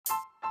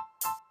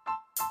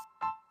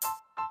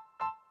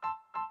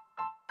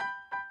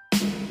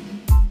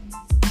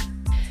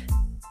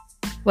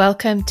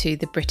Welcome to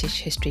the British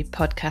History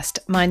Podcast.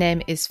 My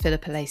name is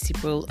Philippa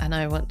Lacey-Brule and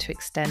I want to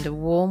extend a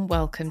warm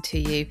welcome to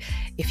you.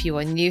 If you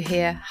are new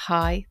here,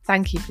 hi,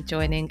 thank you for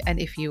joining, and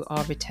if you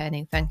are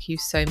returning, thank you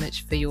so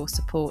much for your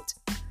support.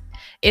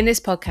 In this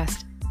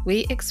podcast,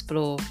 we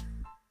explore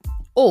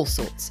all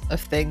sorts of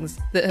things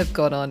that have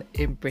gone on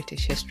in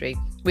British history.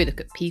 We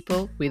look at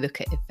people, we look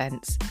at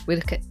events, we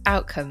look at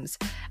outcomes,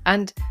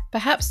 and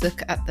perhaps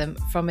look at them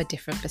from a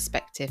different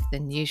perspective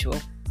than usual.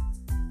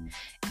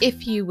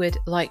 If you would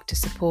like to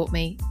support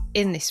me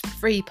in this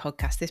free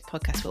podcast, this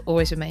podcast will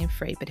always remain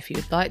free, but if you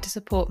would like to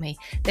support me,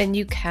 then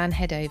you can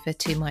head over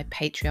to my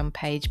Patreon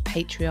page,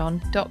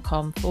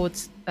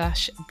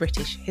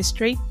 patreon.com/British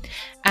History,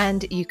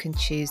 and you can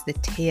choose the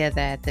tier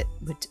there that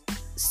would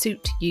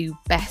suit you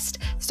best,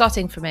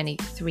 starting from only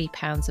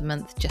 £3 a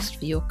month just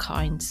for your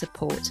kind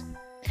support.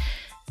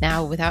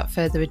 Now, without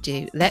further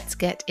ado, let's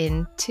get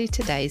into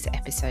today's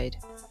episode.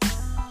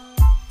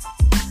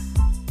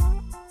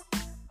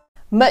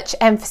 Much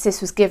emphasis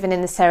was given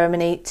in the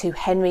ceremony to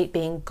Henry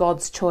being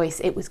God's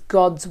choice. It was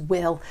God's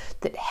will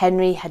that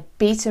Henry had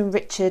beaten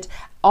Richard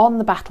on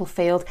the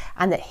battlefield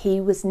and that he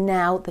was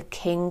now the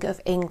King of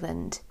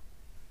England.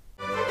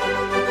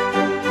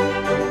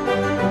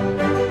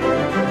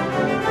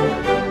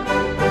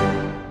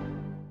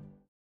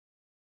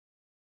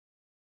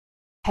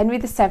 Henry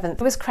VII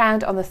was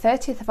crowned on the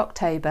 30th of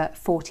October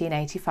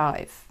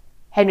 1485.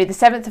 Henry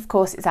VII, of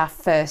course, is our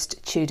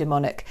first Tudor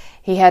monarch.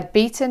 He had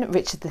beaten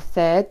Richard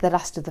III, the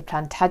last of the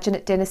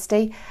Plantagenet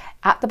dynasty,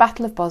 at the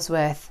Battle of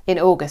Bosworth in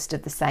August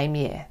of the same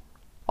year.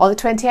 On the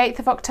 28th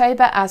of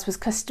October, as was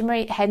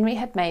customary, Henry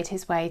had made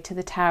his way to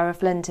the Tower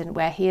of London,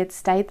 where he had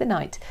stayed the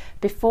night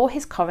before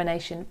his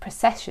coronation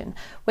procession,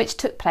 which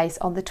took place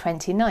on the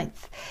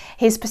 29th.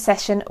 His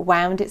procession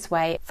wound its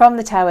way from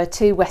the Tower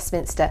to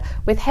Westminster,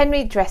 with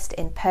Henry dressed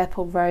in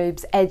purple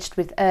robes edged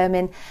with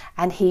ermine,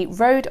 and he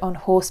rode on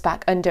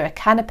horseback under a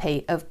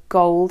canopy of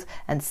gold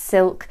and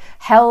silk,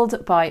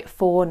 held by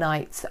 4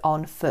 knights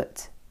on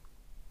foot.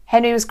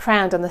 Henry was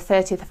crowned on the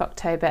 30th of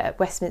October at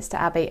Westminster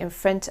Abbey in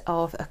front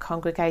of a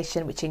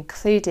congregation which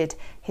included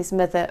his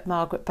mother,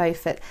 Margaret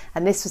Beaufort,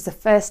 and this was the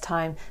first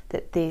time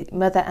that the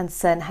mother and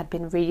son had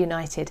been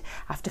reunited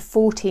after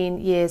 14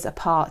 years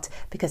apart,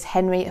 because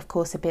Henry, of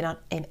course, had been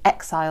in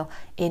exile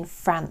in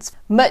France.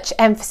 Much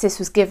emphasis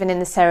was given in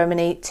the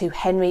ceremony to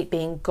Henry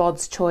being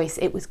God's choice.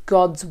 It was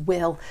God's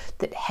will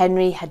that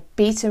Henry had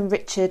beaten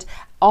Richard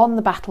on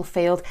the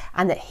battlefield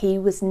and that he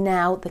was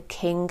now the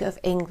King of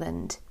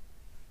England.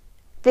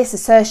 This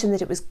assertion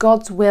that it was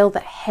God's will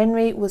that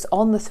Henry was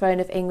on the throne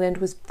of England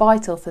was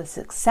vital for the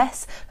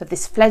success of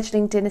this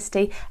fledgling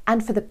dynasty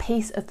and for the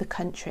peace of the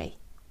country.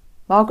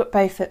 Margaret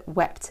Beaufort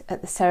wept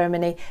at the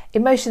ceremony.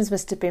 Emotions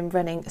must have been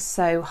running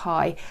so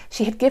high.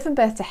 She had given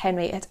birth to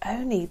Henry at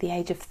only the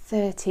age of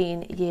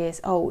 13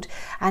 years old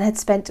and had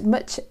spent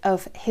much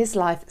of his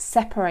life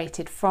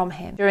separated from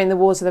him during the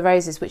Wars of the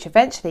Roses, which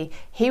eventually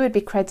he would be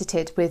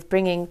credited with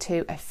bringing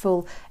to a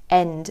full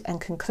end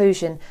and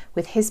conclusion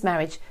with his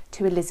marriage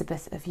to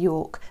Elizabeth of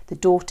York, the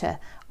daughter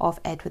of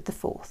Edward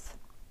IV.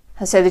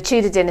 And so the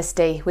Tudor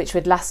dynasty, which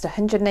would last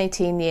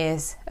 118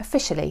 years,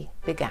 officially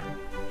began.